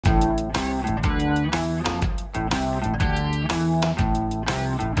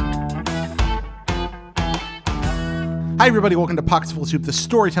Hi, everybody. Welcome to Pockets Full of Soup, the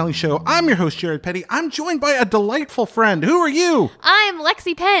storytelling show. I'm your host, Jared Petty. I'm joined by a delightful friend. Who are you? I'm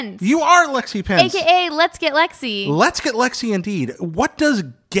Lexi Pence. You are Lexi Pence. AKA Let's Get Lexi. Let's Get Lexi, indeed. What does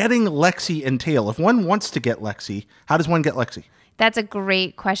getting Lexi entail? If one wants to get Lexi, how does one get Lexi? That's a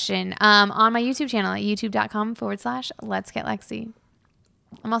great question. On my YouTube channel at youtube.com/Let's Get Lexi.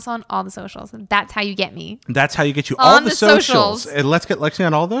 I'm also on all the socials. That's how you get me. That's how you get you all On the the socials. socials. And Let's Get Lexi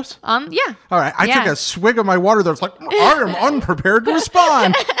on all those? Yeah. All right. I took a swig of my water there. It's like, I am unprepared to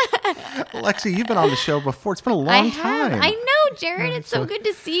respond. Lexi, you've been on the show before. It's been a long time. I know, Jared. It's so good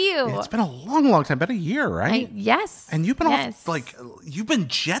to see you. It's been a long time. About a year, right? Yes. And you've been off, you've been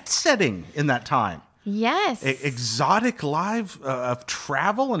jet setting in that time. Yes. Exotic live of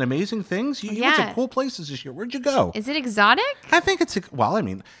travel and amazing things. You went to cool places this year. Where'd you go? Is it exotic? I think it's, well, I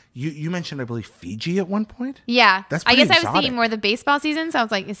mean, you mentioned, I believe, Fiji at one point. Yeah. That's I pretty guess exotic. I was thinking more the baseball season. So I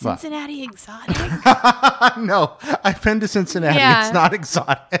was like, is Cincinnati exotic? No, I've been to Cincinnati. Yeah. It's not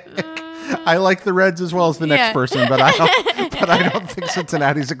exotic. I like the Reds as well as the next person, but I don't think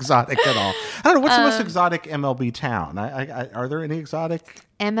Cincinnati's exotic at all. I don't know. What's the most exotic MLB town? Are there any exotic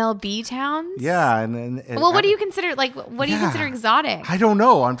MLB towns? Yeah, and well, what do you consider what do you consider exotic? I don't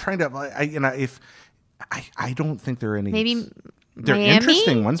know. I'm trying to. I don't think there are any. Maybe they're Miami?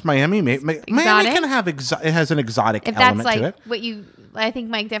 Interesting ones. Miami can have it has an exotic element to it. What you. I think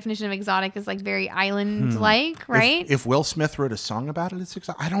my definition of exotic is like very island-like, right? If Will Smith wrote a song about it, it's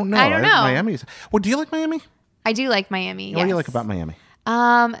exotic. I don't know. Miami's. Well, do you like Miami? I do like Miami. What do you like about Miami?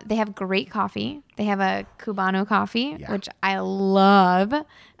 They have great coffee. They have a Cubano coffee, which I love.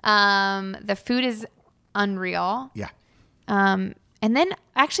 The food is unreal. Yeah. And then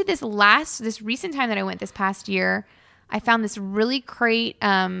actually this recent time that I went this past year, I found this really great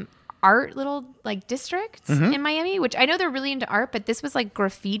art little district in Miami, which I know they're really into art, but this was like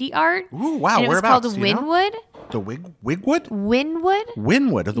graffiti art. Ooh, wow. And it was called Wynwood. The Wigwood? Wynwood?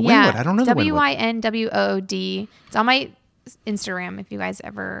 Wynwood of the Wynwood. I don't know the Wynwood. WYNWOOD. It's on my Instagram if you guys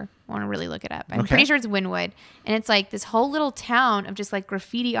ever want to really look it up. I'm pretty sure it's Wynwood. And it's like this whole little town of just like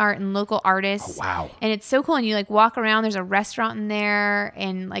graffiti art and local artists. Oh, wow. And it's so cool. And you like walk around, there's a restaurant in there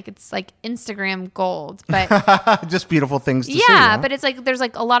and like it's like Instagram gold. But just beautiful things to see. Yeah, but it's like there's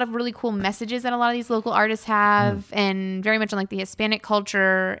like a lot of really cool messages that a lot of these local artists have and very much on like the Hispanic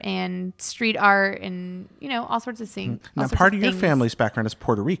culture and street art and all sorts of things. Now part of your family's background is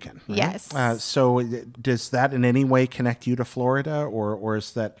Puerto Rican, right? Yes. So does that in any way connect you to Florida or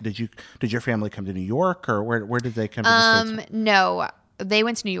is that did your family come to New York or where did they come to the States? No, they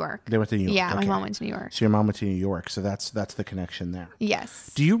went to New York. They went to New York. Yeah, my mom went to New York. So your mom went to New York. So that's the connection there.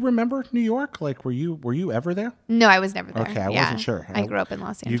 Yes. Do you remember New York? Like were you ever there? No, I was never there. Okay, I wasn't sure. I grew up in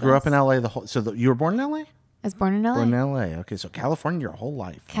Los Angeles. You grew up in LA you were born in LA? I was born in LA. Born in LA. Okay, so California your whole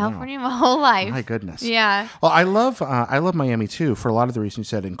life. California my whole life. My goodness. Yeah. Well, I love Miami too for a lot of the reasons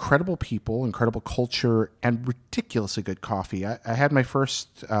you said. Incredible people, incredible culture, and ridiculously good coffee. I had my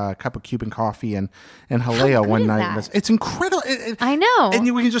first cup of Cuban coffee in Jaleo one night. It's incredible. I know. And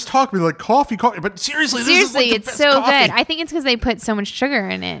we can just talk like coffee, but seriously, this is like the it's best so coffee. good. I think it's because they put so much sugar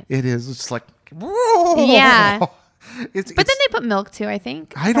in it. It is. It's like whoa. Yeah. But then they put milk too, I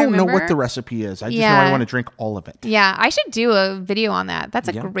think. I don't know what the recipe is. I just know I want to drink all of it. Yeah, I should do a video on that. That's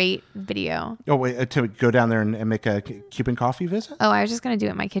a great video. Oh, wait, to go down there and make a Cuban coffee visit? Oh, I was just going to do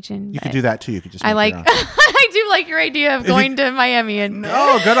it in my kitchen. You could do that too. You could just I do like your idea of going to Miami.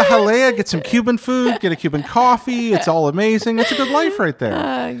 No, go to Jaleo, get some Cuban food, get a Cuban coffee. It's all amazing. It's a good life right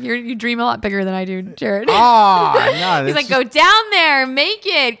there. You dream a lot bigger than I do, Jared. No, he's like, go down there, make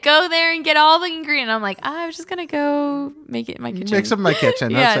it. Go there and get all the ingredients. I'm like, I was just going to go make it in my kitchen. Make some in my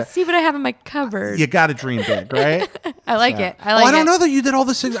kitchen. Yeah, see what I have in my cupboard. You got to dream big, right? I like it. I don't know that you did all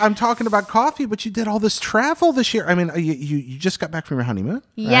this. I'm talking about coffee, but you did all this travel this year. I mean, you just got back from your honeymoon. Right?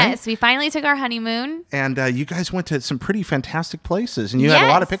 Yes, we finally took our honeymoon. And you guys went to some pretty fantastic places. And you had a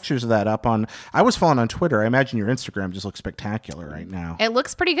lot of pictures of that up on, I was following on Twitter. I imagine your Instagram just looks spectacular right now. It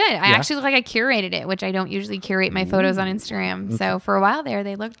looks pretty good. I actually look like I curated it, which I don't usually curate my photos on Instagram. Okay. So for a while there,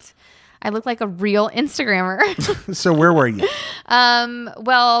 I looked like a real Instagrammer. So where were you?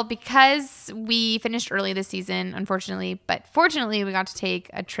 Well, because we finished early this season, unfortunately, but fortunately we got to take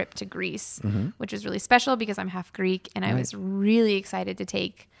a trip to Greece, which was really special because I'm half Greek and I was really excited to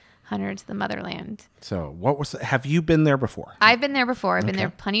take Hunter to the motherland. So have you been there before? I've been there before. I've been there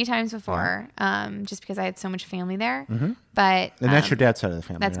plenty of times before, just because I had so much family there. But and that's your dad's side of the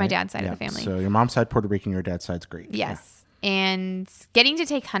family. That's my dad's side of the family. So your mom's side Puerto Rican, your dad's side's Greek. Yes. Yeah. And getting to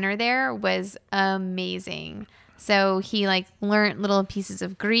take Hunter there was amazing. So he like learned little pieces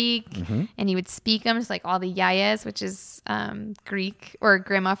of Greek, and he would speak them to like all the yayas, which is Greek or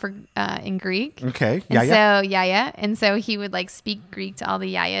grandma for in Greek. Okay, and yaya. So yaya, and so he would like speak Greek to all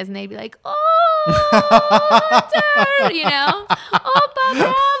the yayas, and they'd be like, "Oh, Hunter," you know, "Oh,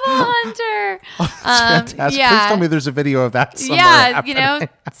 bravo, Hunter." That's fantastic. Yeah. Please tell me there's a video of that somewhere. Yeah, happening. you know.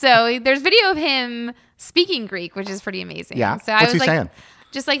 So there's video of him speaking Greek, which is pretty amazing. Yeah. So What's I was he like, saying?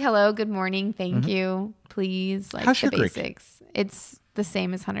 just like, hello, good morning, thank you, please, like How's the your Greek? basics. It's the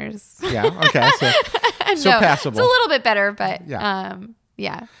same as Hunter's. Yeah. Okay. So No, passable. It's a little bit better, but Yeah.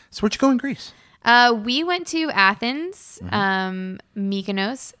 yeah. So where'd you go in Greece? We went to Athens, Mykonos,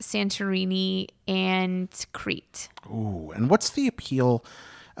 Santorini, and Crete. Ooh, and what's the appeal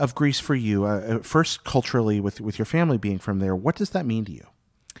of Greece for you? First, culturally, with your family being from there, what does that mean to you?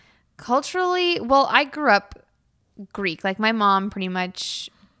 Culturally, well, I grew up Greek. Like my mom pretty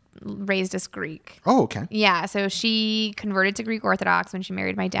much raised us Greek. Oh, okay. Yeah, so she converted to Greek Orthodox when she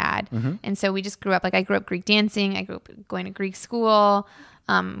married my dad. And so we just grew up, like I grew up Greek dancing. I grew up going to Greek school.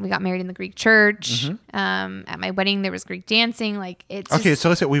 We got married in the Greek church. At my wedding, there was Greek dancing. Like it's Okay,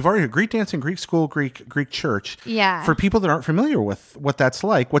 so we've already heard Greek dancing, Greek school, Greek church. Yeah. For people that aren't familiar with what that's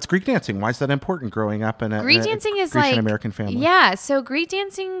like, what's Greek dancing? Why is that important growing up in a Greek dancing is Grecian like American family? Yeah, so Greek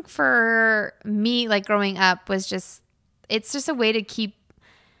dancing for me, like growing up, was it's just a way to keep.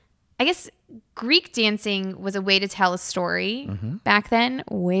 I guess Greek dancing was a way to tell a story back then,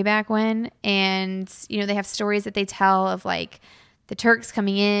 way back when, and you know they have stories that they tell of like the Turks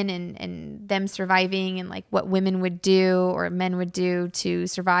coming in and them surviving and like what women would do or men would do to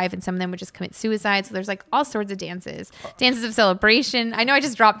survive, and some of them would just commit suicide. So there's like all sorts of dances of celebration. I know I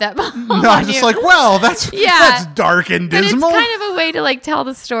just dropped that bomb. No, I'm just like, well, that's dark and dismal. But it's kind of a way to like tell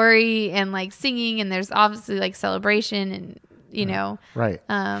the story and like singing, and there's obviously like celebration and you know. Right.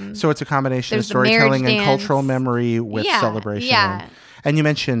 So it's a combination of storytelling and cultural memory with celebration. Yeah. And you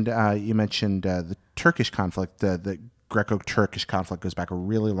mentioned the Turkish conflict, the Greco-Turkish conflict goes back a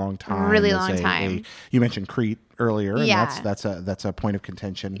really long time. Really long time. You mentioned Crete earlier, and Yeah. that's a point of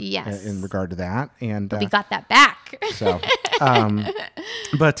contention Yes. in regard to that. And We got that back. so,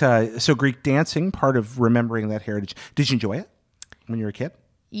 so Greek dancing, part of remembering that heritage. Did you enjoy it when you were a kid?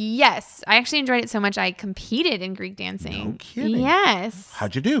 Yes. I actually enjoyed it so much I competed in Greek dancing. No kidding. Yes.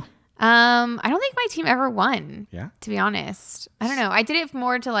 How'd you do? I don't think my team ever won. Yeah. To be honest. I don't know. I did it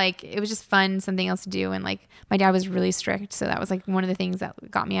more to like, it was just fun, something else to do. And like my dad was really strict. So that was like one of the things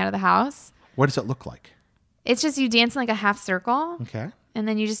that got me out of the house. What does it look like? It's just you dance in like a half circle. Okay. And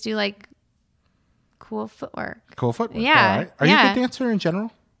then you just do like cool footwork. Cool footwork. Yeah. All right. Are you a good dancer in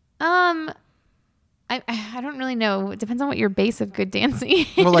general? I don't really know. It depends on what your base of good dancing is.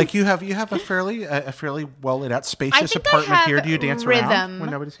 Well, like you have a fairly well laid out spacious apartment here. Do you dance around when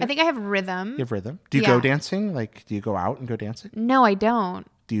nobody's here? I think I have rhythm. You have rhythm. Do you go dancing? Like, do you go out and go dancing? No, I don't.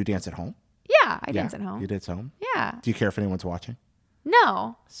 Do you dance at home? Yeah, I dance at home. You dance at home? Yeah. Do you care if anyone's watching?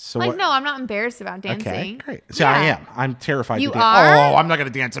 No. So no, I'm not embarrassed about dancing. Okay, great. So I am. I'm terrified You to dance. are? Oh, I'm not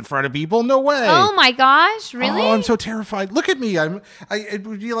going to dance in front of people. No way. Oh my gosh, really? Oh, I'm so terrified. Look at me. It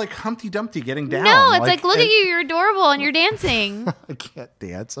would be like Humpty Dumpty getting down. No, it's like look at you. You're adorable and you're dancing. I can't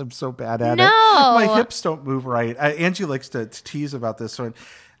dance. I'm so bad at it. No. My hips don't move right. Angie likes to tease about this. So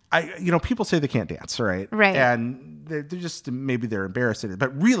people say they can't dance, right? Right. And they're just, maybe they're embarrassed at it.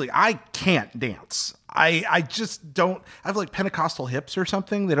 But really, I can't dance. I just don't. I have like Pentecostal hips or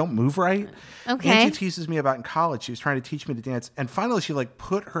something. They don't move right. Okay. Angie teases me about in college. She was trying to teach me to dance. And finally, she like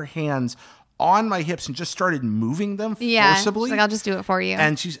put her hands on my hips and just started moving them forcibly. She's like, I'll just do it for you.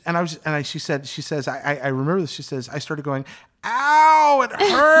 And she says, I remember this. She says, I started going, ow, it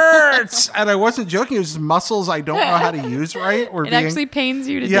hurts. And I wasn't joking. It was just muscles I don't know how to use right. It actually pains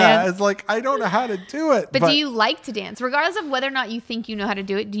you to dance. Yeah, it's like, I don't know how to do it. But do you like to dance? Regardless of whether or not you think you know how to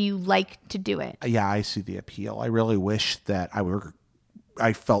do it, do you like to do it? Yeah, I see the appeal. I really wish that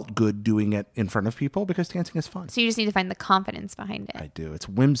I felt good doing it in front of people because dancing is fun. So you just need to find the confidence behind it. I do. It's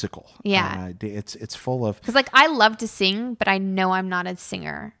whimsical. Yeah. It's full of... Because like I love to sing, but I know I'm not a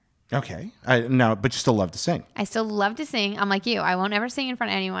singer. Okay. No, but you still love to sing. I still love to sing. I'm like you. I won't ever sing in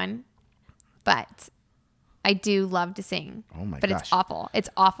front of anyone, but I do love to sing. Oh my gosh. But it's awful. It's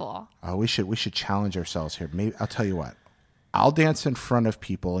awful. Oh, we should challenge ourselves here. Maybe I'll tell you what. I'll dance in front of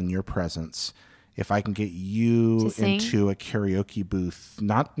people in your presence if I can get you into a karaoke booth,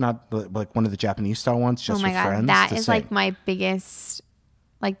 not like one of the Japanese style ones, just for friends. That is like my biggest.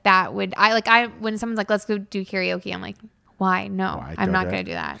 Like that would when someone's like, let's go do karaoke. I'm like, Why? No, I'm not going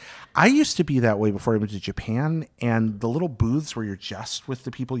to do that. I used to be that way before I went to Japan, and the little booths where you're just with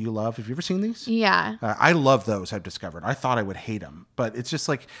the people you love. Have you ever seen these? Yeah. I love those. I've discovered. I thought I would hate them, but it's just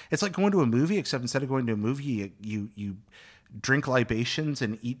like it's like going to a movie, except instead of going to a movie, you drink libations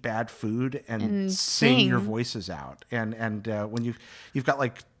and eat bad food and sing your voices out. And when you've got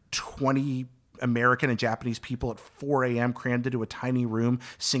like 20 American and Japanese people at 4 a.m. crammed into a tiny room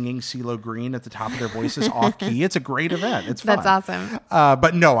singing CeeLo Green at the top of their voices off key. It's a great event. It's fun. That's awesome.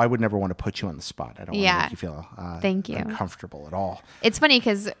 But no, I would never want to put you on the spot. I don't want to make you feel Thank you. uncomfortable at all. It's funny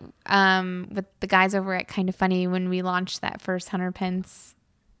because with the guys over at Kind of Funny, when we launched that first Hunter Pence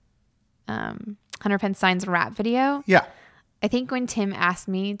Signs and Rap video. Yeah. I think when Tim asked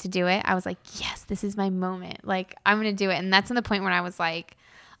me to do it, I was like, yes, this is my moment. Like, I'm going to do it. And that's in the point when I was like,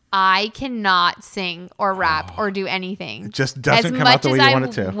 I cannot sing or rap or do anything. It just doesn't come out the way you want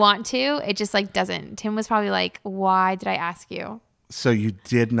it to. As much as I want to, it just like doesn't. Tim was probably like, why did I ask you? So you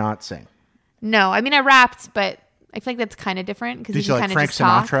did not sing? No. I mean, I rapped, but I feel like that's kind of different. Because did you like Frank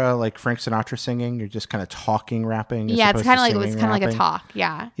Sinatra, like Frank Sinatra singing? You're just kind of talking, rapping? Yeah, it's kind of like, it was kind of like a talk.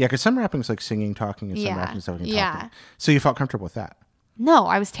 Yeah. Yeah, because some rapping is like singing, talking, and some rapping is talking. Yeah. So you felt comfortable with that? No,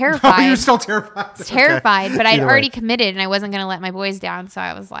 I was terrified. Oh, you're still terrified. I was terrified, but I'd already committed and I wasn't going to let my boys down. So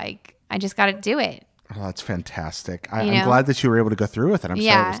I was like, I just got to do it. Oh, that's fantastic. I'm glad that you were able to go through with it. I'm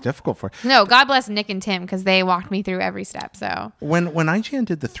sorry it was difficult for you. No, God bless Nick and Tim because they walked me through every step. So when IGN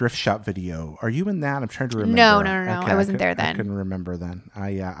did the thrift shop video, are you in that? I'm trying to remember. No. Okay, I wasn't there then. I couldn't remember then.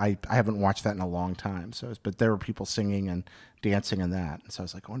 I haven't watched that in a long time. But there were people singing and dancing in that. And so I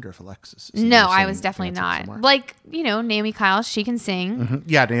was like, I wonder if Alexis is No, I was definitely not. Somewhere. Like, Naomi Kyle, she can sing. Mm-hmm.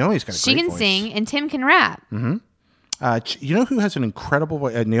 Yeah, Naomi's got a great voice. She can sing and Tim can rap. Mm-hmm. You know who has an incredible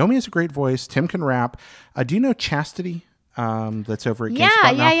voice? Naomi has a great voice. Tim can rap. Do you know Chastity? That's over at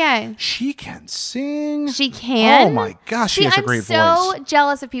GameSpot now. Yeah. She can sing. She can. Oh my gosh, she has a great voice. I'm so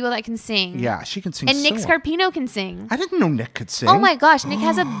jealous of people that can sing. Yeah, she can sing. And Nick Scarpino can sing. I didn't know Nick could sing. Oh my gosh, Nick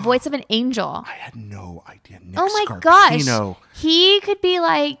has a voice of an angel. I had no idea. Nick Scarpino. Gosh, he could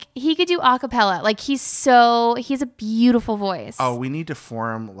do a cappella. Like he has a beautiful voice. Oh, we need to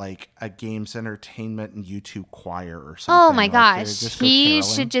form like a games entertainment and YouTube choir or something. Oh my gosh, he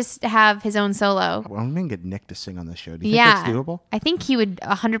should just have his own solo. Well, I'm gonna get Nick to sing on this show. Do you think that's doable? I think he would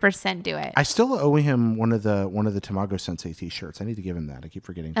 100% do it. I still owe him one of the Tamago Sensei t-shirts. I need to give him that. I keep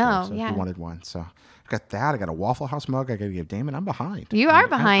forgetting. So he wanted one. So I got that. I got a Waffle House mug. I got to give Damon. I'm behind. You are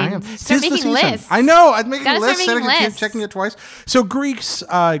behind. I am. Start making lists. I know. I'm making lists. Checking it twice. So Greek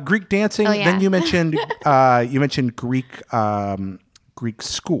dancing. Oh, yeah. Then you mentioned Greek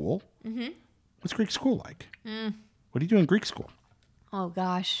school. Mm-hmm. What's Greek school like? What do you do in Greek school? Oh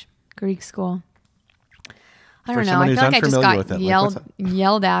gosh, Greek school. I don't know. I feel like I just got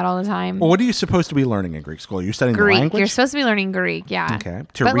yelled at all the time. Well, what are you supposed to be learning in Greek school? Are you studying Greek. The language? You're supposed to be learning Greek, yeah. Okay.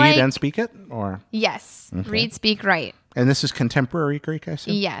 To read and speak it? Or yes. Okay. Read, speak, write. And this is contemporary Greek, I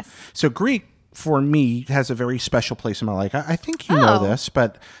assume? Yes. So Greek, for me, has a very special place in my life. I think you know this,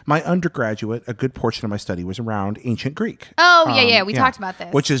 but my undergraduate, a good portion of my study was around ancient Greek. Oh, yeah. We talked about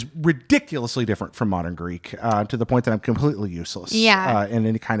this. Which is ridiculously different from modern Greek, to the point that I'm completely useless in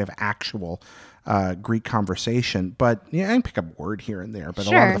any kind of actual Greek conversation. But I can pick up a word here and there, but a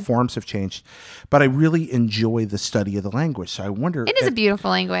lot of the forms have changed. But I really enjoy the study of the language. So I wonder... It is a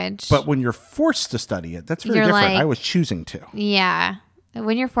beautiful language. But when you're forced to study it, that's very different. Like, I was choosing to. Yeah.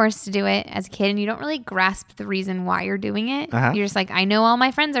 When you're forced to do it as a kid and you don't really grasp the reason why you're doing it, you're just like, I know all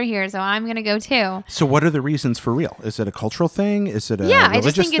my friends are here, so I'm going to go too. So what are the reasons for real? Is it a cultural thing? Is it a religious thing? I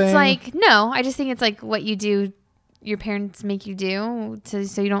just think it's like, no, I just think it's like what you do, your parents make you do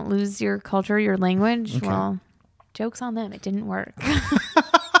so you don't lose your culture, your language. Okay. Well, joke's on them. It didn't work.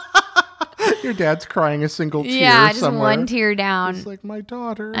 Your dad's crying a single tear just somewhere. one tear down. It's like, my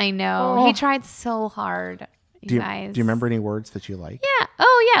daughter. I know. Oh. He tried so hard. Do you remember any words that you like? Yeah.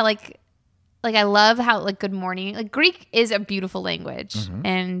 Oh, yeah. Like I love how like good morning. Like Greek is a beautiful language,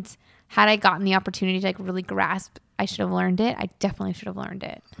 and had I gotten the opportunity to like really grasp, I should have learned it. I definitely should have learned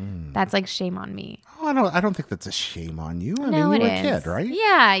it. That's like shame on me. Oh, I don't think that's a shame on you. I mean, you were a kid, right?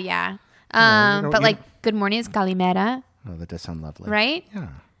 Yeah. But like good morning is kalimera. Oh, that does sound lovely, right? Yeah.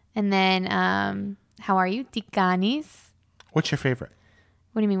 And then how are you? Tikanis. What's your favorite?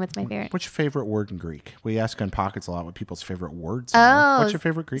 What do you mean, what's my favorite? What's your favorite word in Greek? We ask on Pockets a lot what people's favorite words are. What's your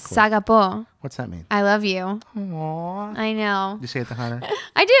favorite Greek word? Sagapo. What's that mean? I love you. Aww. I know. You say it to Hunter?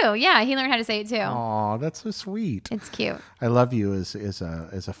 I do, yeah. He learned how to say it too. Aw, that's so sweet. It's cute. I love you is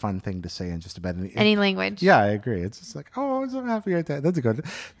a fun thing to say in just about any language. Yeah, I agree. It's just like, oh, I'm so happy at that. That's a good.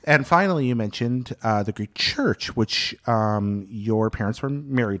 And finally, you mentioned the Greek church, which your parents were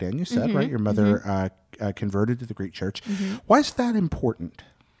married in, you said, right? Your mother converted to the Greek church. Why is that important?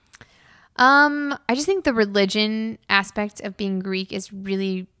 I just think the religion aspect of being Greek is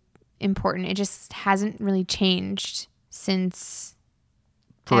really important. It just hasn't really changed since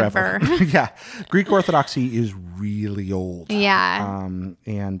Forever. ever. Yeah. Greek Orthodoxy is really old. Yeah.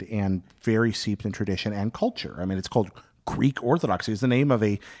 And very steeped in tradition and culture. I mean, it's called Greek Orthodoxy. It's the name of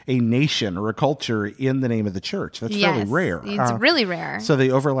a nation or a culture in the name of the church. That's fairly rare. It's really rare. So they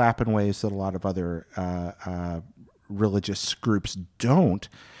overlap in ways that a lot of other religious groups don't.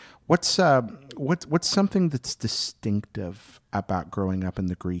 What's something that's distinctive about growing up in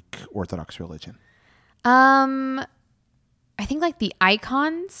the Greek Orthodox religion? I think like the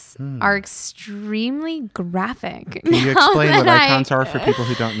icons are extremely graphic. Can you explain what icons are for people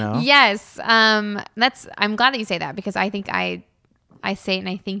who don't know? Yes. I'm glad that you say that, because I think I say it and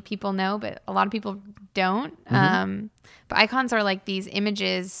I think people know, but a lot of people don't. But icons are like these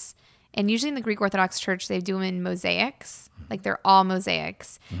images, and usually in the Greek Orthodox Church, they do them in mosaics. Like they're all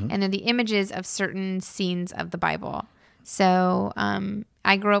mosaics, and they're the images of certain scenes of the Bible. So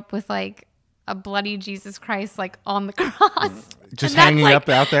I grew up with like a bloody Jesus Christ like on the cross, just hanging up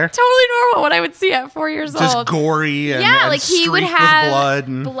out there. Totally normal what I would see at 4 years old. Just gory and like he would have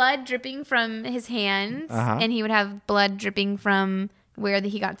blood dripping from his hands, and he would have blood dripping from where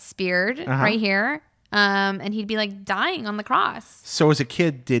he got speared right here. And he'd be like dying on the cross. So as a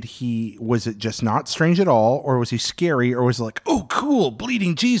kid, was it just not strange at all, or was he scary, or was it like, oh, cool,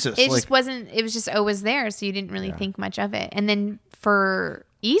 bleeding Jesus? It just wasn't, it was just always there. So you didn't really think much of it. And then for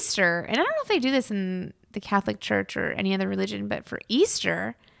Easter, and I don't know if they do this in the Catholic Church or any other religion, but for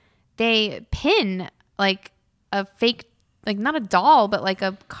Easter, they pin like a fake, like not a doll, but like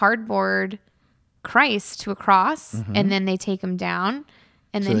a cardboard Christ to a cross, and then they take him down.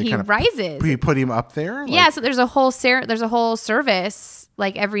 And then he rises. You put him up there? Yeah, so there's a whole service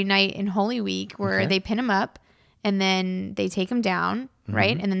like every night in Holy Week where they pin him up, and then they take him down,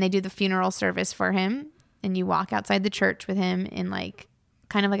 right? And then they do the funeral service for him, and you walk outside the church with him in like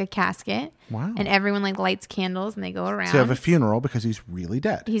kind of like a casket. Wow. And everyone like lights candles and they go around. So you have a funeral because he's really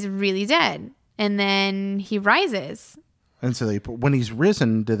dead. He's really dead. And then he rises. And so when he's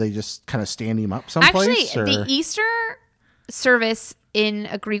risen, do they just kind of stand him up someplace? Actually, the Easter service in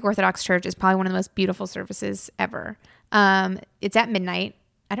a Greek Orthodox church is probably one of the most beautiful services ever. It's at midnight.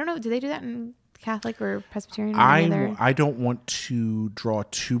 I don't know. Do they do that in Catholic or Presbyterian? I don't want to draw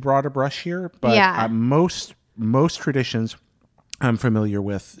too broad a brush here, but most traditions I'm familiar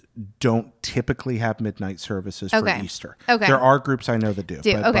with don't typically have midnight services for Easter. Okay. There are groups I know that do.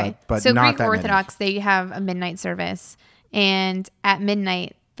 But so not Greek Orthodox, they have a midnight service, and at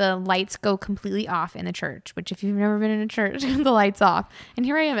midnight, the lights go completely off in the church, which if you've never been in a church, the lights off. And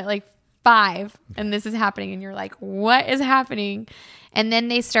here I am at like 5 and this is happening. And you're like, what is happening? And then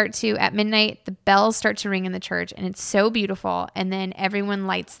they start to, at midnight, the bells start to ring in the church, and it's so beautiful. And then everyone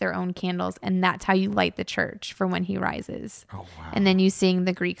lights their own candles, and that's how you light the church for when he rises. Oh, wow. And then you sing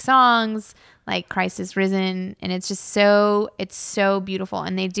the Greek songs like Christ is risen. And it's just it's so beautiful.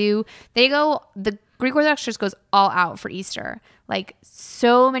 And the Greek Orthodox Church goes all out for Easter. Like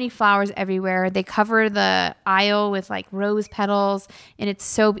so many flowers everywhere. They cover the aisle with like rose petals. And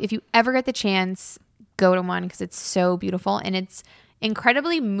if you ever get the chance, go to one because it's so beautiful. And it's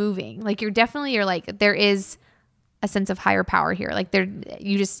incredibly moving. Like you're like, there is a sense of higher power here. Like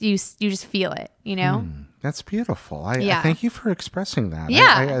you just feel it, you know? That's beautiful. I thank you for expressing that.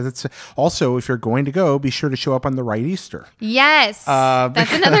 Yeah. That's also, if you're going to go, be sure to show up on the right Easter. Yes.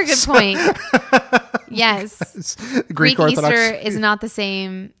 That's another good point. Yes. Greek Orthodox Easter is not the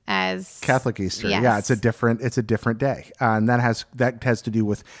same as Catholic Easter. Yes. Yeah, it's a different day. And that has to do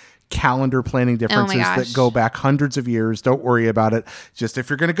with calendar planning differences that go back hundreds of years. Don't worry about it. Just if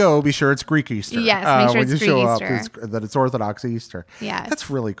you're going to go, be sure it's Greek Easter. Yes, make sure it's Greek Easter. That it's Orthodox Easter. Yes. That's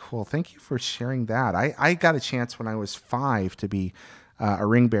really cool. Thank you for sharing that. I got a chance when I was 5 to be a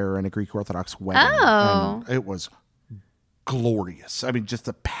ring bearer in a Greek Orthodox wedding. Oh. And it was glorious. I mean, just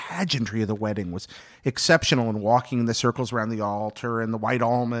the pageantry of the wedding was exceptional, and walking the circles around the altar and the white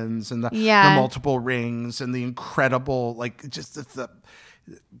almonds and the multiple rings and the incredible, like just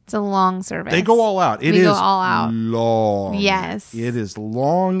it's a long service. They go all out. It is go all out. Long. Yes. It is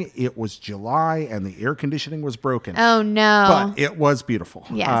long. It was July and the air conditioning was broken. Oh, no. But it was beautiful.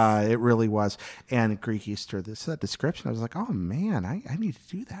 Yes. It really was. And Greek Easter, that description, I was like, oh, man, I need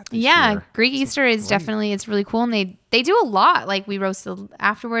to do that this year. Greek Easter is definitely, it's really cool. And they do a lot. Like we roast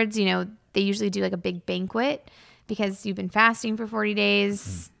afterwards, they usually do like a big banquet because you've been fasting for 40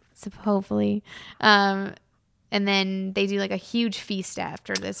 days, so hopefully. And then they do like a huge feast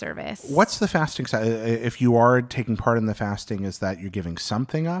after the service. What's the fasting side? If you are taking part in the fasting, is that you're giving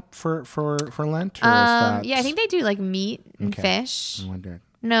something up for Lent? Or is that... Yeah, I think they do like meat and fish. I wondered.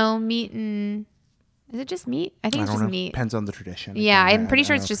 No, meat and... Is it just meat? I think it's just meat. Depends on the tradition. Yeah, I'm pretty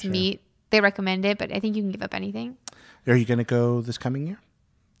sure it's just meat. They recommend it, but I think you can give up anything. Are you going to go this coming year?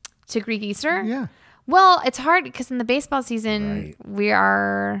 To Greek Easter? Yeah. Well, it's hard because in the baseball season, we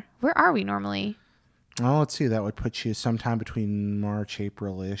are... Where are we normally? Oh, let's see. That would put you sometime between March,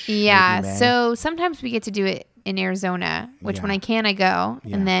 April-ish. Yeah. So sometimes we get to do it in Arizona, which when I can, I go.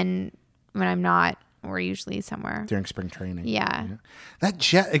 Yeah. And then when I'm not, we're usually somewhere. During spring training. Yeah. That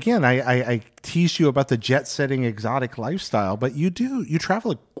jet, again, I teased you about the jet-setting exotic lifestyle, but you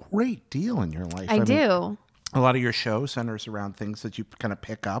travel a great deal in your life. I do. A lot of your show centers around things that you kind of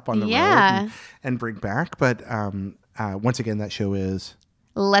pick up on the road and bring back. But once again, that show is...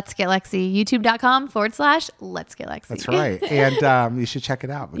 Let's Get Lexi. YouTube.com/Let's Get Lexi. That's right. And you should check it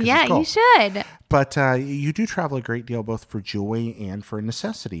out. Yeah, you should. But you do travel a great deal, both for joy and for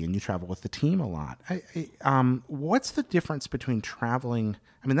necessity, and you travel with the team a lot. What's the difference between traveling?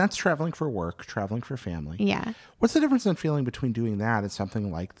 I mean, that's traveling for work, traveling for family. Yeah. What's the difference in feeling between doing that and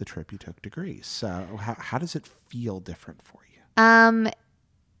something like the trip you took to Greece? How does it feel different for you?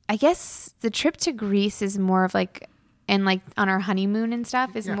 I guess the trip to Greece is more of like... And like on our honeymoon and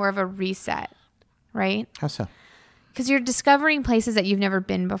stuff is more of a reset, right? How so? Because you're discovering places that you've never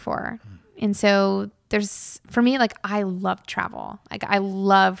been before. And so for me, like I love travel. Like I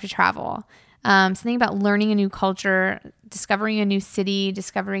love to travel. Something about learning a new culture, discovering a new city,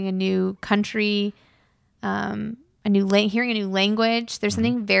 discovering a new country, hearing a new language. There's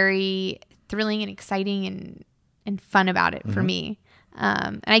something very thrilling and exciting and fun about it for me.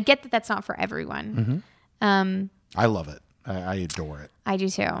 And I get that that's not for everyone. I love it. I adore it. I do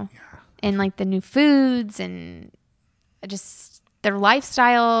too. Yeah. And like the new foods and just their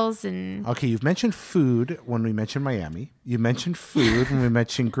lifestyles and... Okay, you've mentioned food when we mentioned Miami. You mentioned food when we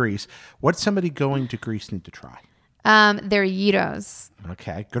mentioned Greece. What's somebody going to Greece need to try? They're gyros.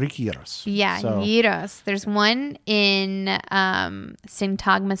 Okay, Greek gyros. Yeah, gyros. There's one in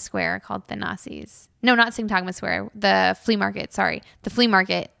Syntagma Square called Thanasis. No, not Syntagma Square. The flea market. Sorry, the flea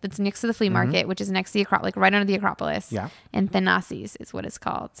market that's next to the flea market, which is next to the like right under the Acropolis. Yeah. And Thanasis is what it's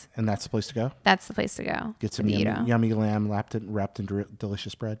called. And that's the place to go. That's the place to go. Get some yummy lamb wrapped in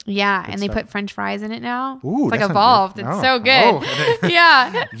delicious bread. Yeah, and they put French fries in it now. Ooh, it's like evolved. It's so good.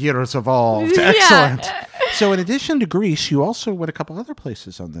 Yeah. Gyros evolved. Excellent. So in addition to Greece, you also went a couple other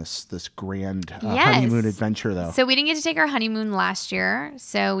places on this grand honeymoon adventure, though. So we didn't get to take our honeymoon last year,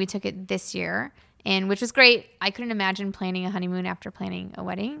 so we took it this year, and which was great. I couldn't imagine planning a honeymoon after planning a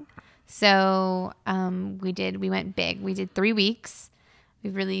wedding. So we went big. We did 3 weeks. We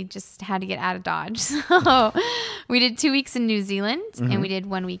really just had to get out of Dodge. So we did 2 weeks in New Zealand, and we did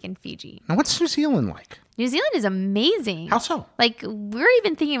 1 week in Fiji. Now, what's New Zealand like? New Zealand is amazing. How so? Like, we're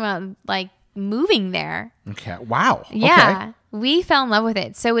even thinking about, like, moving there. Okay. Wow. Yeah. Okay. We fell in love with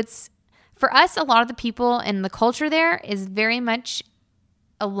it. So it's, for us, a lot of the people and the culture there is very much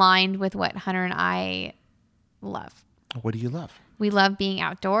aligned with what Hunter and I love. What do you love? We love being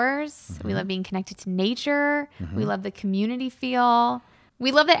outdoors. We love being connected to nature. We love the community feel.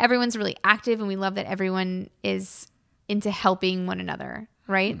 We love that everyone's really active, and we love that everyone is into helping one another,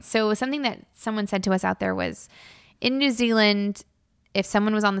 right? So something that someone said to us out there was, in New Zealand, if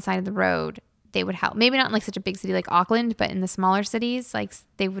someone was on the side of the road, they would help. Maybe not in like such a big city like Auckland, but in the smaller cities, like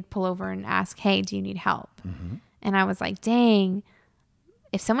they would pull over and ask, hey, do you need help? And I was like, dang,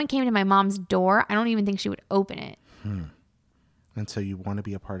 if someone came to my mom's door, I don't even think she would open it. And so you want to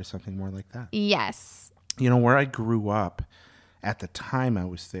be a part of something more like that? Yes. You know, where I grew up at the time I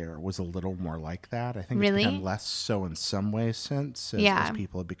was there was a little more like that. I think it's become less so in some ways since as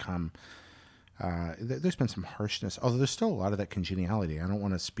people have become... there's been some harshness, although there's still a lot of that congeniality. I don't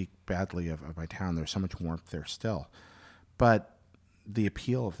want to speak badly of my town. There's so much warmth there still. But the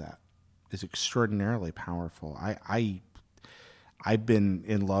appeal of that is extraordinarily powerful. I've been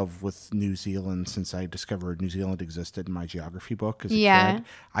in love with New Zealand since I discovered New Zealand existed in my geography book as a kid.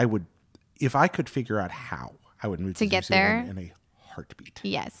 I would, if I could figure out how, I would move to get New Zealand there. in a heartbeat.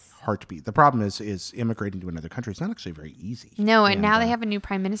 Yes. Heartbeat. The problem is immigrating to another country. It's not actually very easy. No, and now they have a new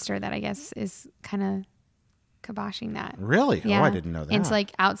prime minister that I guess is kind of kiboshing that. Really? Yeah. Oh, I didn't know that. It's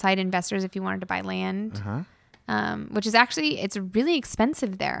like outside investors if you wanted to buy land, which is actually, it's really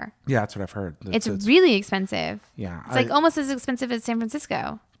expensive there. Yeah, that's what I've heard. It's really expensive. Yeah. It's like almost as expensive as San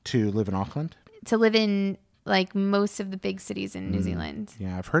Francisco. To live in Auckland? To live in like most of the big cities in New Zealand.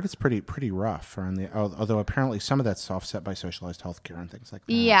 Yeah, I've heard it's pretty rough around the. Although apparently some of that's offset by socialized healthcare and things like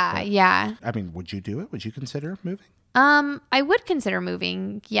that. Yeah, but, yeah. I mean, would you do it? Would you consider moving? I would consider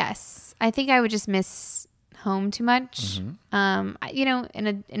moving. Yes, I think I would just miss home too much. You know,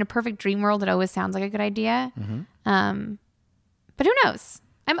 in a perfect dream world, it always sounds like a good idea. But who knows?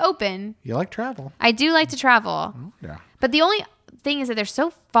 I'm open. You like travel? I do like to travel. Oh, yeah. But the only thing is that they're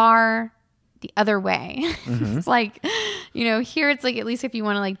so far the other way. It's like, you know, here it's like, at least if you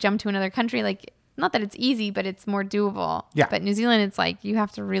want to like jump to another country, like, not that it's easy, but it's more doable. Yeah. But New Zealand, it's like, you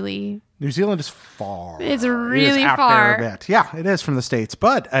have to really. New Zealand is far. It's really out far. There a bit. Yeah, it is from the States,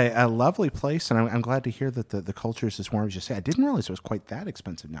 but a lovely place. And I'm glad to hear that the culture is as warm as you say. I didn't realize it was quite that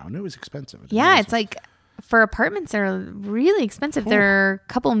expensive now. I knew it was expensive. Yeah, it's like, for apartments, they're really expensive. They're a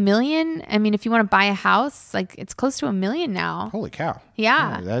couple million. I mean, if you want to buy a house, like it's close to $1 million now. Holy cow.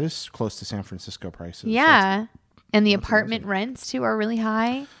 Yeah. That is close to San Francisco prices. Yeah. And the apartment rents too are really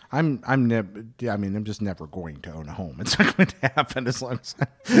high. I'm just never going to own a home. It's not going to happen as long as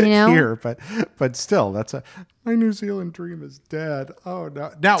I'm here. But still, my New Zealand dream is dead. Oh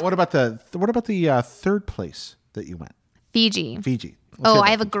no. Now, what about the third place that you went? Fiji. Let's I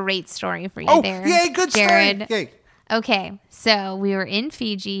have a great story for you there. Yay, good Jared. story. Yay. Okay, so we were in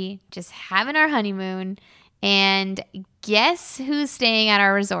Fiji, just having our honeymoon, and guess who's staying at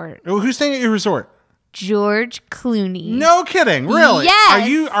our resort? Oh, who's staying at your resort? George Clooney. No kidding, really?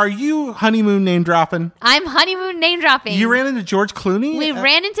 Yes. Are you honeymoon name dropping? I'm honeymoon name dropping. You ran into George Clooney? We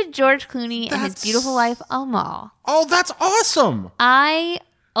ran into George Clooney and his beautiful wife, Amal. Oh, that's awesome. I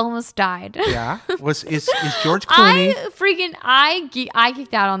almost died. Yeah. Is George Clooney? I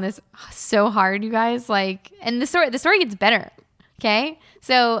kicked out on this so hard, you guys. Like, and the story gets better. Okay.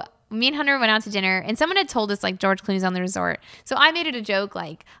 So me and Hunter went out to dinner, and someone had told us like George Clooney's on the resort. So I made it a joke,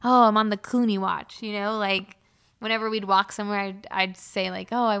 like, "Oh, I'm on the Clooney watch." You know, like whenever we'd walk somewhere, I'd say like,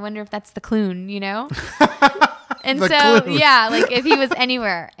 "Oh, I wonder if that's the Cloon." You know. And so, Cloon. Yeah, like if he was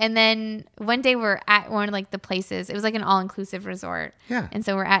anywhere. And then one day we're at one of like the places. It was like an all-inclusive resort. Yeah. And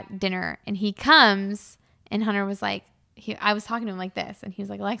so we're at dinner, and he comes, and Hunter was like, I was talking to him like this, and he was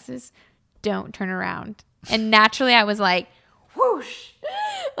like, "Alexis, don't turn around." And naturally, I was like, whoosh.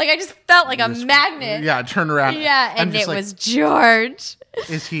 Like I just felt like a magnet. Yeah, turn around. Yeah, and it was George.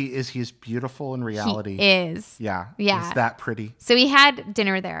 Is he as beautiful in reality? He is. Yeah. Yeah. Is that pretty? So we had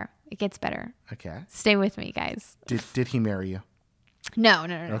dinner there. It gets better. Okay. Stay with me, guys. Did he marry you? No.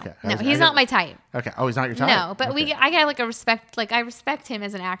 Okay. No, he's not my type. Okay. Oh, he's not your type? No, but okay. I got like a respect. Like I respect him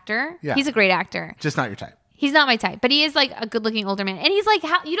as an actor. Yeah. He's a great actor. Just not your type. He's not my type, but he is like a good-looking older man. And he's like,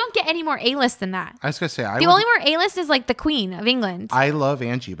 you don't get any more A-list than that. I was going to say, the only more A-list is like the Queen of England. I love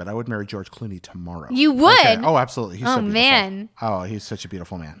Angie, but I would marry George Clooney tomorrow. You would? Okay. Oh, absolutely. He's so beautiful. Man. Oh, he's such a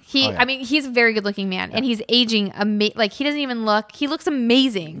beautiful man. I mean, he's a very good-looking man, and he's aging. Like he doesn't even look. He looks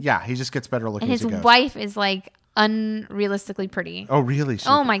amazing. Yeah, he just gets better looking. And his wife is like unrealistically pretty. Oh, really?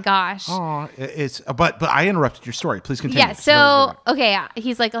 Oh my gosh. Oh, but I interrupted your story. Please continue. Yeah. So okay,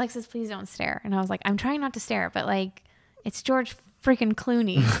 he's like, "Alexis, please don't stare," and I was like, "I'm trying not to stare, but like." It's George freaking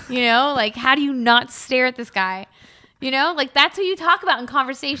Clooney, you know? Like, how do you not stare at this guy? You know? Like, that's who you talk about in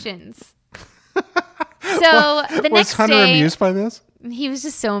conversations. So the next was Hunter day, amused by this? He was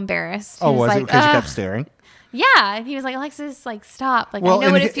just so embarrassed. Oh, was it because you kept staring? Yeah. And he was like, Alexis, like, stop. Like, I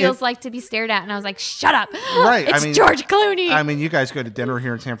know what it feels like to be stared at. And I was like, shut up. Right. It's George Clooney. I mean, you guys go to dinner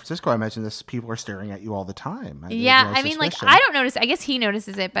here in San Francisco. I imagine people are staring at you all the time. Yeah. I mean, like, I don't notice. I guess he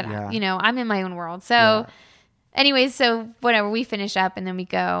notices it, but, you know, I'm in my own world. So... Yeah. Anyways, so whatever, we finish up and then we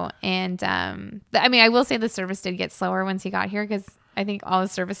go. And I mean, I will say the service did get slower once he got here because I think all the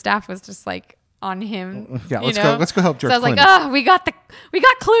service staff was just like on him. Yeah, let's go help George. So I was Clooney. like, oh, we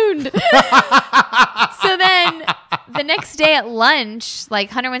got clooned. So then the next day at lunch, like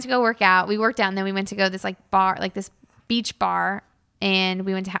Hunter went to go work out. We worked out and then we went to go this like bar, like this beach bar, and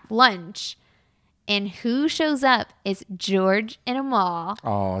we went to have lunch. And who shows up is George and Amal.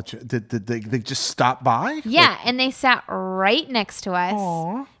 Oh, did they just stop by? Yeah, and they sat right next to us.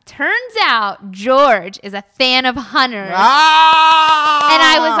 Aww. Turns out George is a fan of Hunter's. Ah! And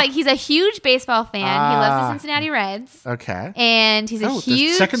I was like, he's a huge baseball fan. He loves the Cincinnati Reds. Okay. And he's a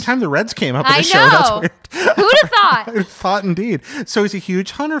huge... The second time the Reds came up on the show. That's weird. Who'd have thought? I thought indeed. So he's a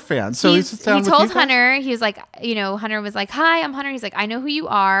huge Hunter fan. So he told Hunter, he was like, you know, Hunter was like, hi, I'm Hunter. He's like, I know who you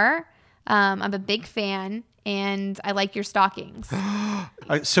are. I'm a big fan, and I like your stockings.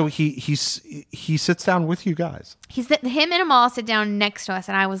 So he sits down with you guys. Him and Amal sit down next to us,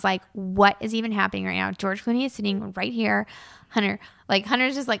 and I was like, "What is even happening right now?" George Clooney is sitting right here.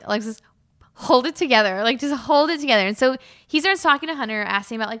 Hunter's just like, Alexis, hold it together, like just hold it together. And so he starts talking to Hunter,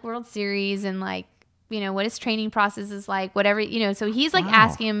 asking about like World Series and like what his training process is like, whatever, so he's like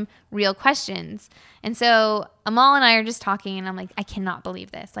asking him real questions. And so Amal and I are just talking and I'm like, I cannot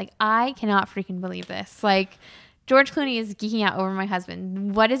believe this. Like, I cannot freaking believe this. Like, George Clooney is geeking out over my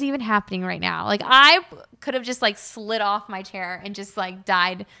husband. What is even happening right now? Like, I could have just like slid off my chair and just like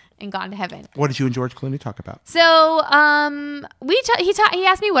died and gone to heaven. What did you and George Clooney talk about? So he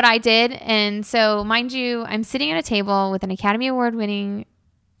asked me what I did. And so, mind you, I'm sitting at a table with an Academy Award winning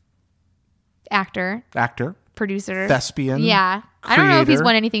actor, producer, thespian, creator. I don't know if he's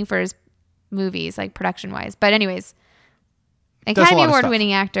won anything for his movies, like production wise, but anyways, Academy Award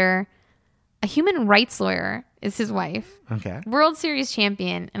winning actor, a human rights lawyer is his wife, World Series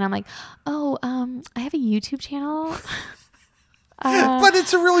champion, and I'm like, I have a YouTube channel, but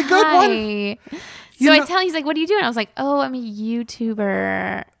it's a really good one. So I tell him, he's like, what do you do? And I was like, I'm a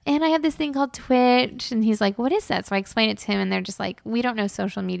YouTuber. And I have this thing called Twitch. And he's like, what is that? So I explained it to him. And they're just like, we don't know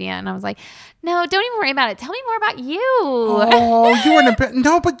social media. And I was like, no, don't even worry about it. Tell me more about you. Oh, you were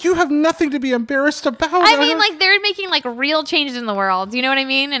no, but you have nothing to be embarrassed about. I mean, like, they're making like real changes in the world. You know what I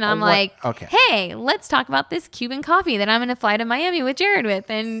mean? And I'm like, hey, let's talk about this Cuban coffee that I'm going to fly to Miami with Jared with.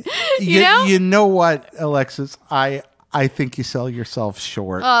 And, you know what, Alexis? I think you sell yourself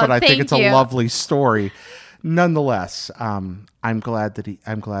short, but I think it's a lovely story. Nonetheless, I'm glad that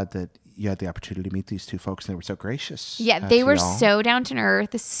you had the opportunity to meet these two folks, and they were so gracious. Yeah, they were so down to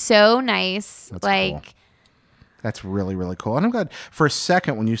earth, so nice. That's cool. That's really, really cool. And I'm glad. For a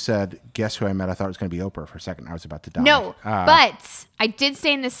second, when you said, guess who I met, I thought it was going to be Oprah. For a second, I was about to die. No, but I did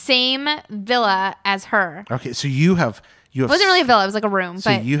stay in the same villa as her. Okay, so you have. It wasn't really a villa; it was like a room. So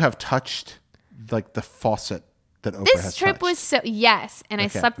you have touched like the faucet that Oprah this has trip touched. was and I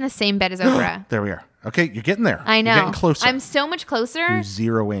slept in the same bed as Oprah. There we are. Okay, you're getting there. I know. You're getting closer. I'm so much closer. You're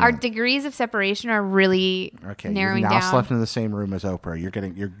zeroing. Our degrees of separation are really narrowing down. You've now slept in the same room as Oprah.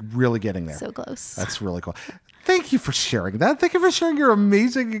 You're really getting there. So close. That's really cool. Thank you for sharing that. Thank you for sharing your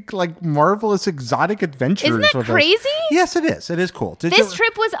amazing, like, marvelous, exotic adventures. Isn't that crazy? Yes, it is. It is cool. This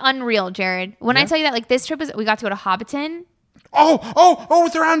trip was unreal, Jared. When I tell you that, like, this trip we got to go to Hobbiton. Oh,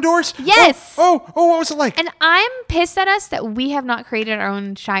 was there outdoors? Yes. What was it like? And I'm pissed at us that we have not created our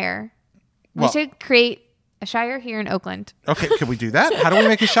own shire. We should create a shire here in Oakland. Okay, can we do that? How do we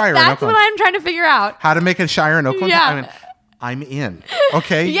make a shire in Oakland? That's what I'm trying to figure out. How to make a shire in Oakland? Yeah. I mean, I'm in.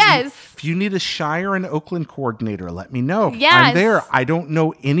 Okay. Yes. If you need a Shire and Oakland coordinator, let me know. Yes. I'm there. I don't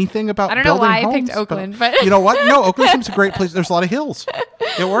know anything about building homes. I don't know why I picked Oakland, but you know what? No, Oakland seems a great place. There's a lot of hills.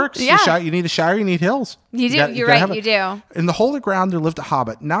 It works. Yeah. You need a Shire, you need hills. You do. You're right. You do. In the hole of the ground, there lived a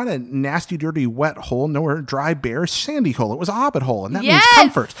hobbit. Not a nasty, dirty, wet hole. Nowhere dry, bare, sandy hole. It was a hobbit hole, and that means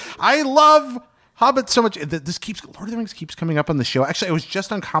comfort. I love Hobbit so much. Lord of the Rings keeps coming up on the show. Actually, I was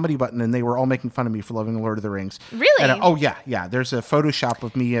just on Comedy Button, and they were all making fun of me for loving Lord of the Rings. Really? And, yeah. There's a Photoshop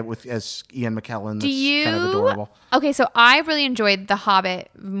of me as Ian McKellen. That's kind of adorable. Okay, so I really enjoyed The Hobbit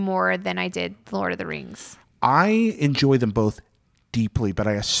more than I did Lord of the Rings. I enjoy them both deeply, but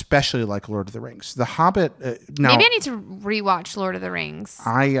I especially like Lord of the Rings. The Hobbit. Maybe I need to rewatch Lord of the Rings.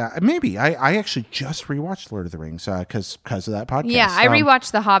 I actually just rewatched Lord of the Rings because of that podcast. Yeah, I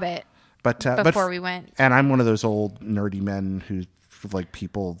rewatched The Hobbit. Before we went. And I'm one of those old nerdy men who, like,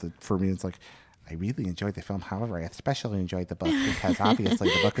 people that, for me, it's like, I really enjoyed the film. However, I especially enjoyed the book because obviously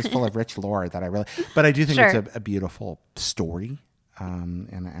the book is full of rich lore that I really, but I do think it's a beautiful story.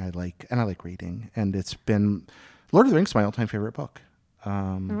 And I like reading, and it's been Lord of the Rings is my all-time favorite book.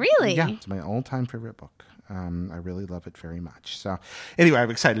 Really? Yeah, it's my all-time favorite book. I really love it very much. So, anyway, I'm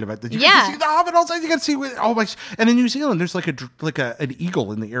excited about that. You get to see the Hobbit also. You got to see and in New Zealand, there's like an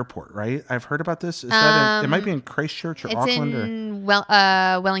eagle in the airport, right? I've heard about this. Is that it might be in Christchurch or Auckland in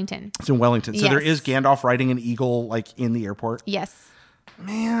Wellington. It's in Wellington. So there is Gandalf riding an eagle like in the airport. Yes.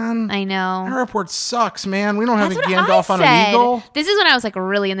 Man, I know. Our airport sucks, man. We don't have a Gandalf on an eagle. This is when I was like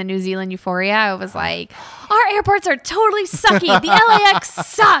really in the New Zealand euphoria. I was like, our airports are totally sucky. The LAX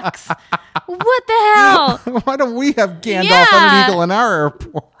sucks. What the hell? Why don't we have Gandalf on an eagle in our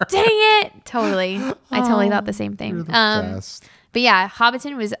airport? Dang it. Totally. I totally thought the same thing. You're the best. But yeah,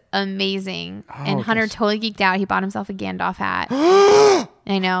 Hobbiton was amazing. And Hunter totally geeked out. He bought himself a Gandalf hat. I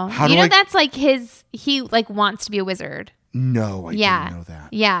know. That's like he like wants to be a wizard. No, I didn't know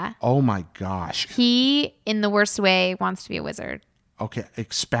that. Yeah. Oh my gosh. He, in the worst way, wants to be a wizard. Okay,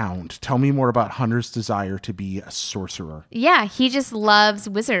 expound. Tell me more about Hunter's desire to be a sorcerer. Yeah, he just loves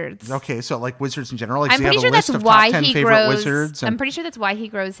wizards. Okay, so like wizards in general. Like, I'm pretty sure that's why he grows. I'm pretty sure that's why he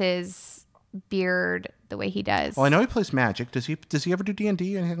grows his beard the way he does. Well, I know he plays Magic. Does he ever do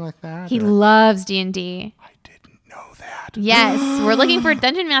D&D or anything like that? He loves D&D. I didn't know that. Yes, we're looking for a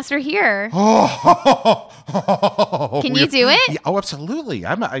dungeon master here. Oh, can you do it? Yeah, oh, absolutely.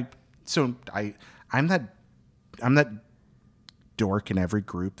 I'm I'm that dork in every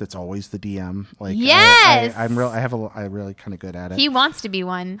group that's always the DM. Like, yes, I'm really kind of good at it. He wants to be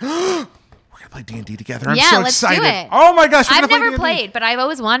one. We're gonna play D&D together. I'm so excited. Do it. Oh my gosh, I've never played, but I've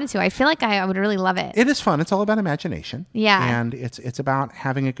always wanted to. I feel like I would really love it. It is fun. It's all about imagination. Yeah. And it's about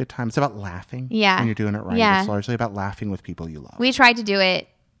having a good time. It's about laughing. Yeah. When you're doing it right. Yeah. It's largely about laughing with people you love. We tried to do it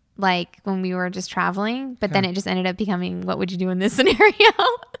like when we were just traveling, but then it just ended up becoming, what would you do in this scenario?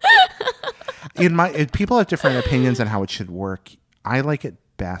 People have different opinions on how it should work. I like it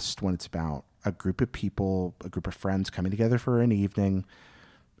best when it's about a group of people, a group of friends coming together for an evening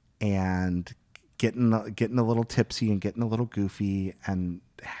and getting a little tipsy and getting a little goofy and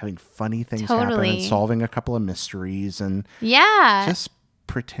having funny things happen and solving a couple of mysteries and just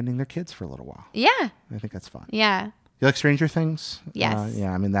pretending they're kids for a little while. Yeah. I think that's fun. Yeah. You like Stranger Things? Yes.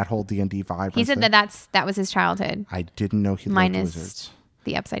 Yeah, I mean, that whole D&D vibe. He said that was his childhood. I didn't know he liked wizards.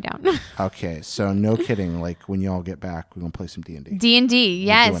 The Upside Down. Okay, so no kidding. Like when you all get back, we're gonna play some D&D. D&D,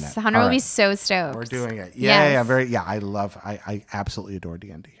 yes. Hunter will be so stoked. We're doing it. Yeah, I absolutely adore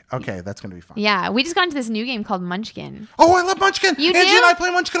D&D. Okay, that's gonna be fun. Yeah, we just got into this new game called Munchkin. Oh, I love Munchkin. You Angie do? and I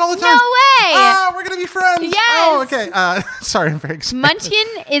play Munchkin all the time. No way. Oh, we're gonna be friends. Yes. Oh, okay. Sorry, I'm very excited. Munchkin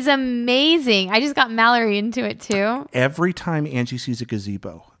is amazing. I just got Mallory into it too. Every time Angie sees a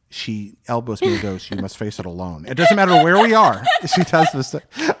gazebo, she elbows me and goes, "You must face it alone." It doesn't matter where we are. She does this.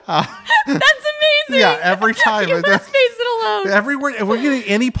 That's amazing. Yeah, every time. You must face it alone. Everywhere. If we're getting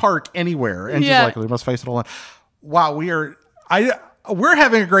any park anywhere, and she's like, "We must face it alone." Wow, we're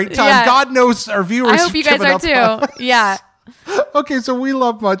having a great time. Yeah. God knows our viewers. I hope you guys are too. Yeah. Okay, so we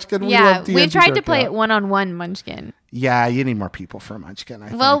love Munchkin. We love D&D. We tried to play it one-on-one Munchkin. Yeah, you need more people for Munchkin, I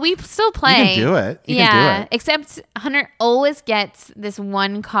think. Well, we still play. You can do it. You can do it. Except Hunter always gets this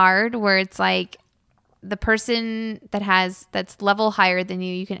one card where it's like the person that's level higher than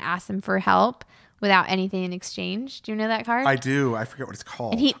you can ask them for help without anything in exchange. Do you know that card? I do. I forget what it's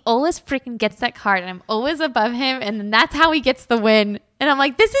called. And he always freaking gets that card, and I'm always above him, and then that's how he gets the win. And I'm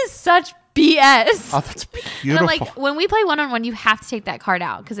like, this is such BS. Oh, that's beautiful. And I'm like, when we play one-on-one, you have to take that card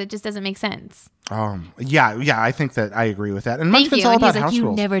out because it just doesn't make sense. Yeah, I think that I agree with that. And Thank Munchkin's you. all And about he's like, house you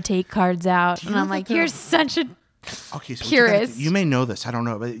rules. never take cards out. And I'm like, you're such a purist. You may know this. I don't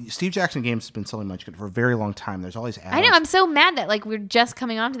know. But Steve Jackson Games has been selling Munchkin for a very long time. There's always ads. I know. I'm so mad that like we're just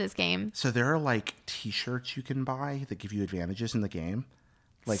coming onto this game. So there are like T-shirts you can buy that give you advantages in the game.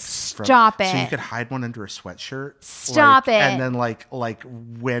 Like Stop it. So you could hide one under a sweatshirt. Stop it. And then like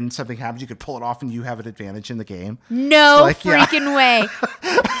when something happens, you could pull it off and you have an advantage in the game. No freaking way.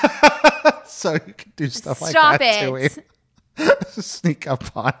 So you can do stuff Stop like that it. too. Sneak up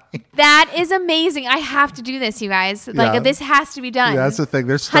on me. That is amazing. I have to do this, you guys. Like this has to be done. Yeah, that's the thing.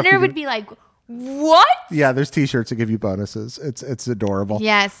 There's Hunter would be like, what? Yeah, there's T-shirts that give you bonuses. It's adorable.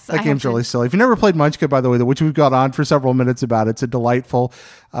 Yes. That game's really silly. If you've never played Munchkin, by the way, which we've got on for several minutes about, it's a delightful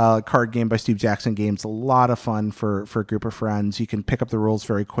card game by Steve Jackson Games. A lot of fun for a group of friends. You can pick up the rules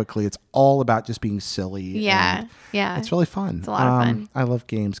very quickly. It's all about just being silly. Yeah. Yeah. It's really fun. It's a lot of fun. I love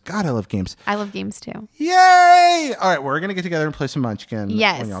games. God, I love games. I love games too. Yay! All right, we're going to get together and play some Munchkin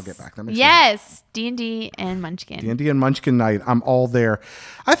when y'all get back. Yes. D&D and Munchkin. D&D and Munchkin night. I'm all there.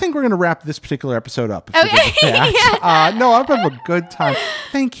 I think we're going to wrap this particular episode up. Okay. No, I'm having a good time.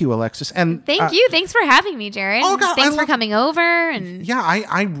 Thank you, Alexis. And thank you. Thanks for having me, Jared. Oh, God, thanks for coming over. And yeah,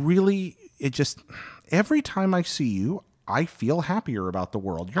 I really, every time I see you, I feel happier about the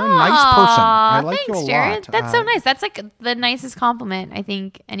world. You're a nice person. I like you a Jared. lot. That's so nice. That's like the nicest compliment I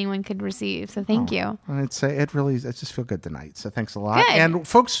think anyone could receive. So thank you. I'd say it just feel good tonight. So thanks a lot. Good. And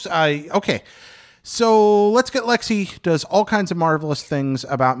folks, okay. So Let's Get Lexi does all kinds of marvelous things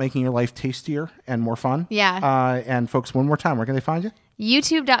about making your life tastier and more fun. Yeah. And folks, one more time, where can they find you?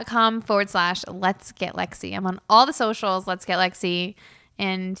 YouTube.com/Let's Get Lexi. I'm on all the socials, Let's Get Lexi.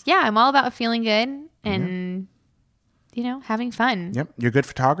 And yeah, I'm all about feeling good and, having fun. Yep. You're a good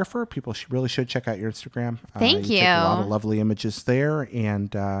photographer. People really should check out your Instagram. Thank you. Take a lot of lovely images there and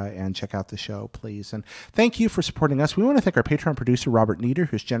check out the show, please. And thank you for supporting us. We want to thank our Patreon producer, Robert Nieder,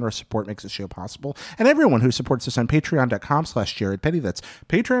 whose generous support makes the show possible, and everyone who supports us on patreon.com/Jared Petty. That's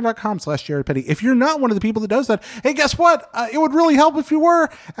patreon.com/Jared Petty. If you're not one of the people that does that, hey, guess what? It would really help if you were.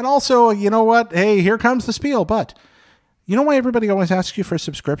 And also, you know what? Hey, here comes the spiel. But you know why everybody always asks you for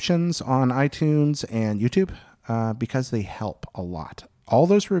subscriptions on iTunes and YouTube? Because they help a lot. All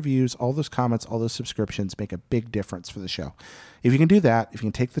those reviews, all those comments, all those subscriptions make a big difference for the show. If you can do that, if you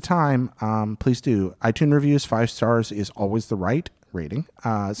can take the time, please do. iTunes reviews, 5 stars is always the right rating.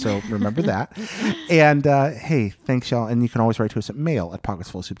 So remember that. And hey, thanks, y'all. And you can always write to us at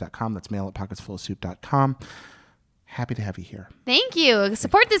mail@pocketsfullofsoup.com. That's mail@pocketsfullofsoup.com. Happy to have you here. Thank you.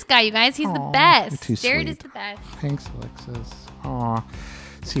 Support this guy, you guys. He's the best. Too Jared sweet. is the best. Thanks, Alexis. Aw.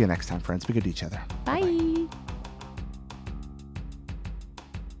 See you next time, friends. Be good to each other. Bye.